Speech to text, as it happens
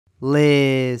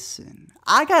Listen,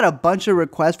 I got a bunch of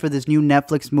requests for this new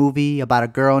Netflix movie about a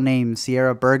girl named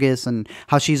Sierra Burgess and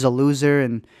how she's a loser,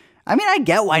 and I mean, I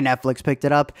get why Netflix picked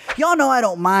it up. Y'all know I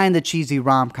don't mind the cheesy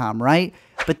rom-com, right?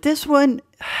 But this one,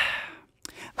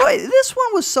 boy, this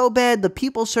one was so bad the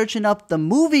people searching up the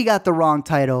movie got the wrong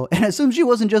title and assumed she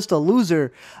wasn't just a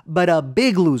loser, but a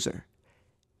big loser.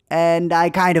 And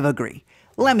I kind of agree.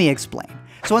 Let me explain.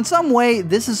 So in some way,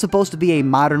 this is supposed to be a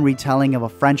modern retelling of a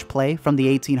French play from the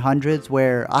 1800s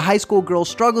where a high school girl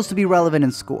struggles to be relevant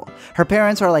in school. Her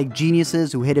parents are like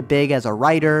geniuses who hit it big as a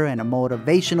writer and a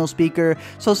motivational speaker,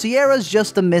 so Sierra's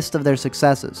just the mist of their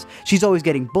successes. She's always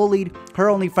getting bullied, her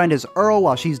only friend is Earl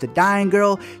while she's the dying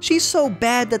girl. She's so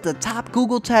bad that the top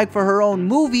Google tag for her own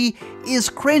movie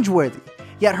is cringeworthy.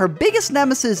 Yet her biggest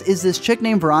nemesis is this chick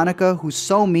named Veronica who's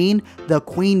so mean, the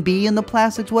queen bee in the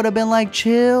plastics would have been like,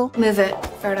 chill. Move it,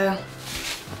 Frodo,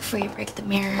 before you break the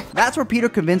mirror. That's where Peter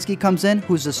Kavinsky comes in,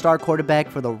 who's the star quarterback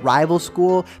for the rival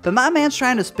school. But my man's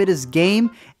trying to spit his game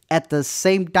at the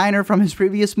same diner from his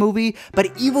previous movie,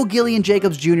 but evil Gillian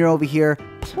Jacobs Jr. over here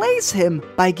plays him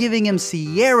by giving him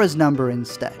Sierra's number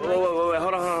instead. Wait,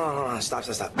 hold on.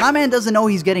 Stop. My man doesn't know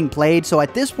he's getting played, so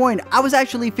at this point, I was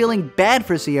actually feeling bad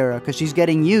for Sierra because she's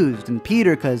getting used, and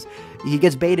Peter because he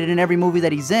gets baited in every movie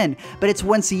that he's in. But it's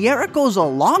when Sierra goes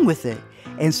along with it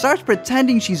and starts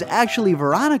pretending she's actually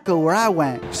Veronica where I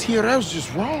went, Sierra's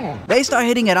just wrong. They start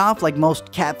hitting it off like most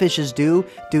catfishes do.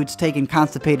 Dude's taking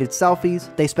constipated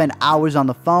selfies. They spend hours on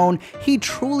the phone. He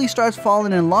truly starts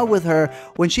falling in love with her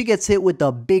when she gets hit with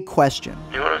the big question.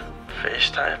 You want to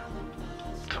FaceTime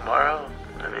tomorrow?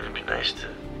 I mean, it'd be nice to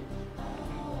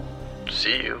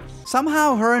see you.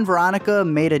 Somehow her and Veronica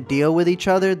made a deal with each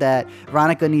other that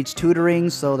Veronica needs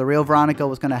tutoring, so the real Veronica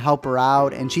was going to help her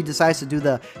out, and she decides to do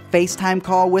the FaceTime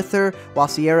call with her while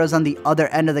Sierra's on the other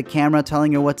end of the camera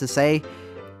telling her what to say.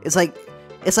 It's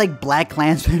like Black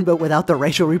Klansman, but without the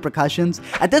racial repercussions.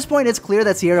 At this point, it's clear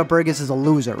that Sierra Burgess is a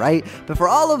loser, right? But for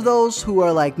all of those who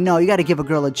are like, no, you got to give a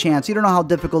girl a chance, you don't know how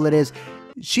difficult it is,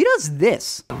 she does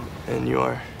this. And you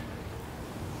are?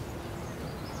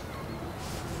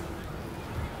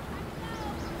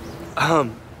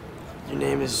 Your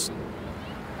name is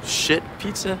Shit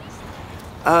Pizza?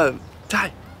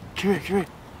 Ty, come here.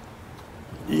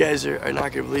 You guys are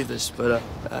not gonna believe this, but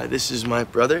this is my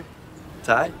brother,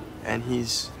 Ty, and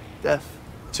he's deaf,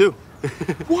 too.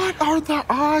 What are the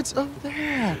odds of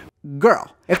that?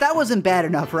 Girl, if that wasn't bad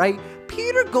enough, right?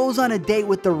 Peter goes on a date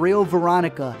with the real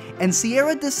Veronica, and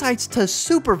Sierra decides to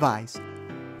supervise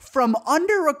from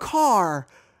under a car,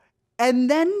 and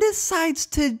then decides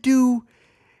to do...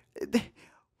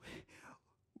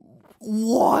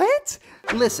 What?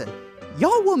 Listen,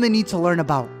 y'all women need to learn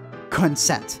about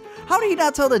consent. How did he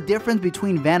not tell the difference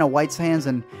between Vanna White's hands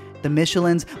and the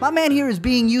Michelin's? My man here is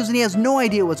being used and he has no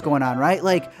idea what's going on, right?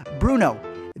 Like, Bruno,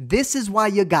 this is why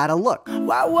you gotta look.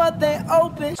 Why were they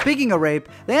open? Speaking of rape,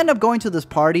 they end up going to this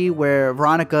party where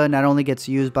Veronica not only gets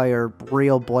used by her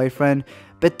real boyfriend,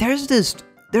 but there's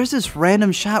this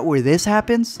random shot where this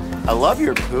happens. I love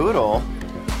your poodle.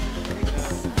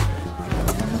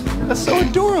 That's so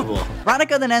adorable.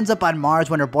 Veronica then ends up on Mars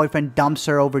when her boyfriend dumps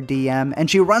her over DM, and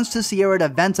she runs to Sierra to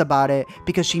vent about it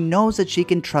because she knows that she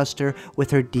can trust her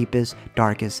with her deepest,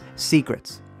 darkest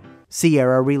secrets.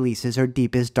 Sierra releases her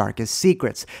deepest, darkest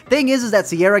secrets. Thing is that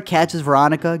Sierra catches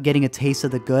Veronica getting a taste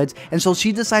of the goods, and so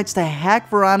she decides to hack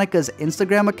Veronica's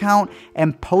Instagram account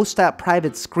and post that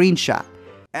private screenshot.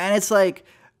 And it's like,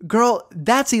 girl,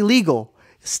 that's illegal.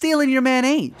 Stealing your man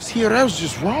ain't. Sierra's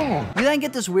just wrong. You then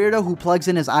get this weirdo who plugs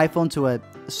in his iPhone to a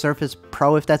Surface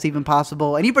Pro, if that's even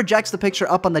possible, and he projects the picture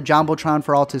up on the Jumbotron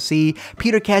for all to see.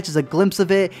 Peter catches a glimpse of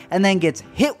it and then gets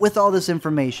hit with all this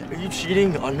information. Are you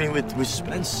cheating on me with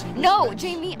Spence? No,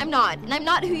 Jamie, I'm not. And I'm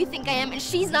not who you think I am, and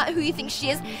she's not who you think she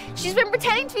is. She's been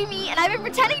pretending to be me, and I've been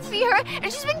pretending to be her, and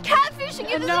she's been catfishing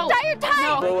you this entire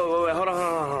time. No. Wait, hold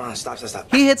on.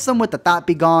 Stop. He hits them with the thought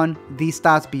be gone, these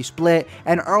thoughts be split,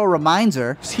 and Earl reminds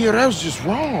her, Sierra's just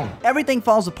wrong. Everything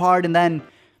falls apart, and then...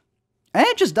 And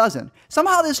it just doesn't.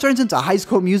 Somehow this turns into a High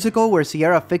School Musical where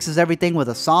Sierra fixes everything with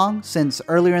a song, since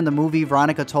earlier in the movie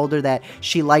Veronica told her that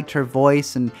she liked her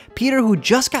voice, and Peter, who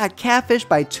just got catfished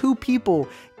by 2 people,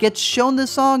 gets shown this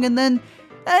song and then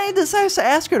he decides to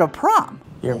ask her to prom.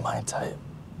 You're my type.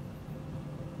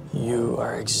 You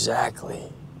are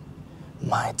exactly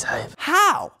my type.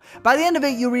 How? By the end of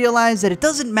it, you realize that it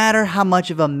doesn't matter how much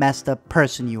of a messed up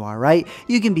person you are, right?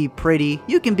 You can be pretty,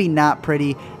 you can be not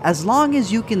pretty, as long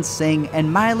as you can sing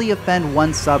and mildly offend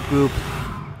one subgroup,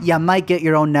 you might get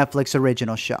your own Netflix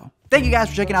original show. Thank you guys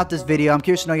for checking out this video. I'm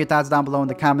curious to know your thoughts down below in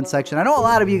the comment section. I know a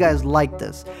lot of you guys like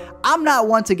this. I'm not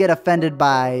one to get offended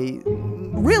by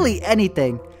really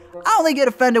anything. I only get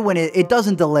offended when it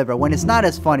doesn't deliver, when it's not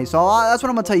as funny. So that's what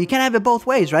I'm gonna tell you. You can't have it both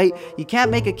ways, right? You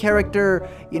can't make a character,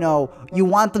 you know, you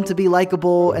want them to be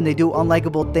likable and they do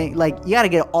unlikable things. Like, you gotta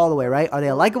get it all the way, right? Are they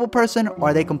a likable person or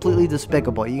are they completely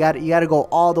despicable? You gotta go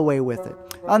all the way with it.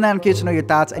 Other than that, I'm curious to know your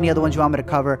thoughts. Any other ones you want me to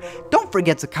cover? Don't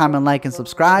forget to comment, like, and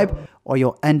subscribe, or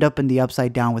you'll end up in the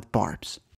upside down with Barbs.